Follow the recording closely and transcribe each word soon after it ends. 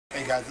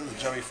guys, this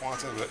is Jerry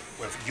Fonson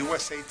with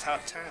USA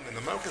Top 10 and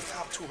America's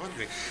Top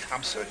 200.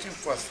 I'm searching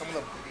for some of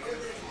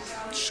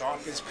the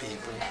sharpest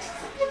people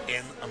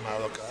in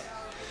America.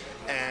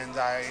 And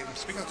I'm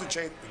speaking to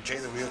Jay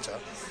the realtor,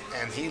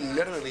 and he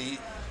literally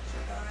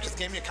just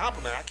gave me a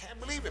compliment. I can't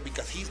believe it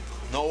because he's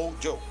no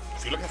joke.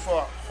 If you're looking for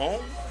a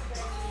home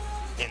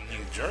in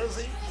New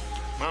Jersey,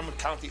 Monmouth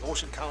County,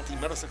 Ocean County,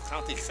 Middlesex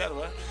County,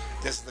 etc.,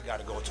 this is the guy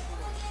to go to.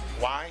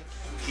 Why?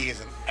 He is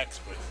an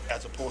expert,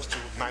 as opposed to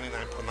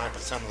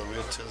 99.9% of the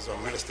realtors or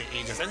real estate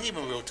agents, and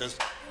even realtors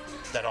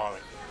that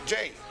aren't.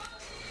 Jay.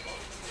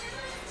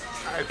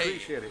 I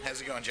appreciate it. How's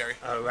it going, Jerry?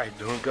 All right,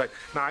 doing good.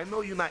 Now, I know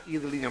you're not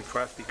easily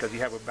impressed because you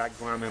have a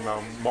background in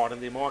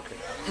modern day marketing.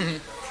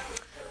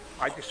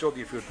 I just showed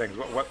you a few things.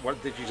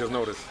 What did you just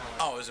notice?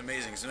 Oh, it was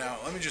amazing. So now,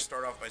 let me just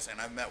start off by saying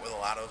I've met with a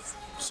lot of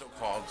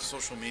so-called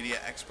social media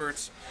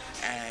experts,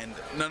 and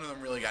none of them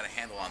really got a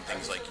handle on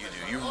things like you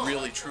do. You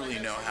really, truly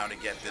know how to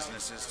get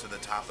businesses to the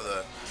top of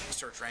the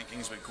search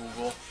rankings with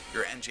Google.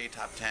 Your NJ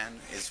Top 10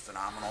 is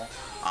phenomenal.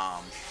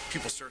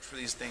 People search for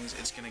these things.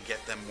 It's going to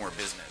get them more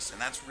business, and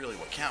that's really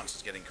what counts,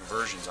 is getting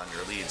conversions on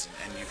your leads,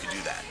 and you could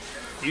do that.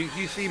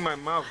 You see my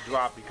mouth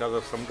drop because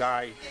of some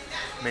guy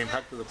named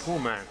Hector the Pool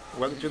Man.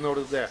 What did you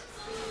notice there?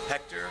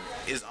 Hector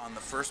is on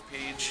the first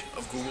page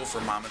of Google for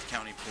Monmouth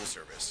County Pool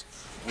Service,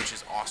 which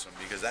is awesome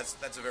because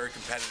that's a very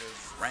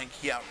competitive rank.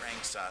 He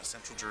outranks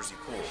Central Jersey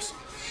Pools,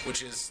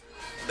 which is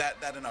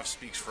that enough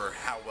speaks for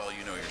how well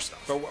you know your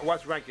stuff. So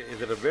what's ranking?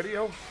 Is it a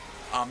video?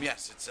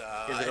 Yes, it's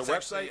website?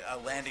 actually a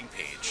landing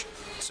page.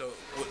 So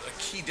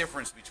a key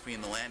difference between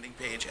the landing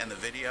page and the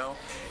video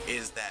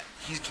is that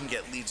he can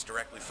get leads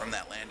directly from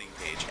that landing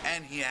page,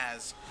 and he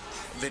has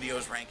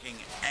videos ranking,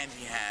 and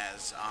he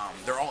has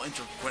they're all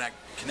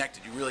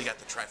interconnected. You really got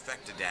the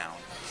trifecta down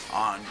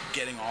on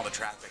getting all the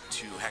traffic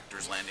to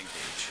Hector's landing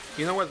page.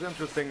 You know what's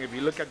interesting? If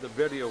you look at the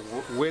video,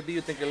 where do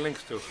you think it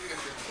links to?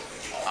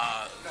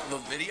 The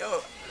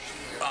video.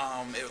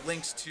 It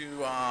links to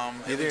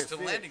the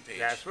landing page.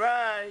 That's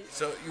right.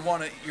 So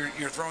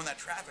you're throwing that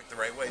traffic the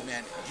right way,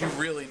 man. You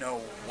really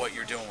know what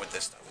you're doing with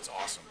this stuff. It's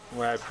awesome.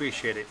 Well, I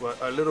appreciate it. Well,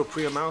 a little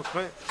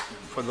pre-announcement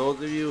for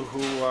those of you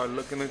who are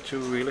looking into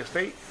real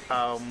estate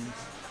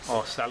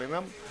or selling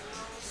them.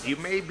 You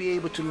may be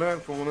able to learn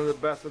from one of the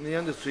best in the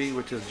industry,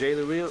 which is Jay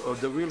the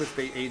real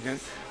estate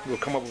agent. We'll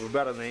come up with a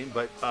better name,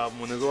 but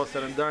when it's all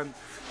said and done,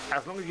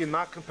 as long as you're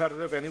not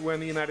competitive anywhere in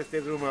the United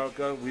States of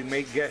America, we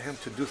may get him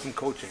to do some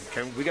coaching.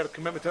 We got a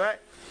commitment to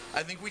that?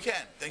 I think we can.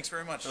 Thanks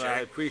very much, Jerry. I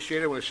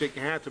appreciate it. We'll shake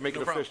your hand to make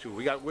it official.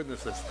 We got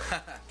witnesses.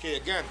 Okay,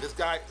 again, this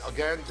guy,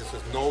 this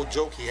is no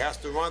joke. He has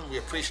to run. We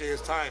appreciate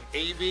his time.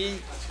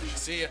 AV.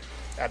 See ya.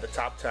 At the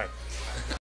top 10.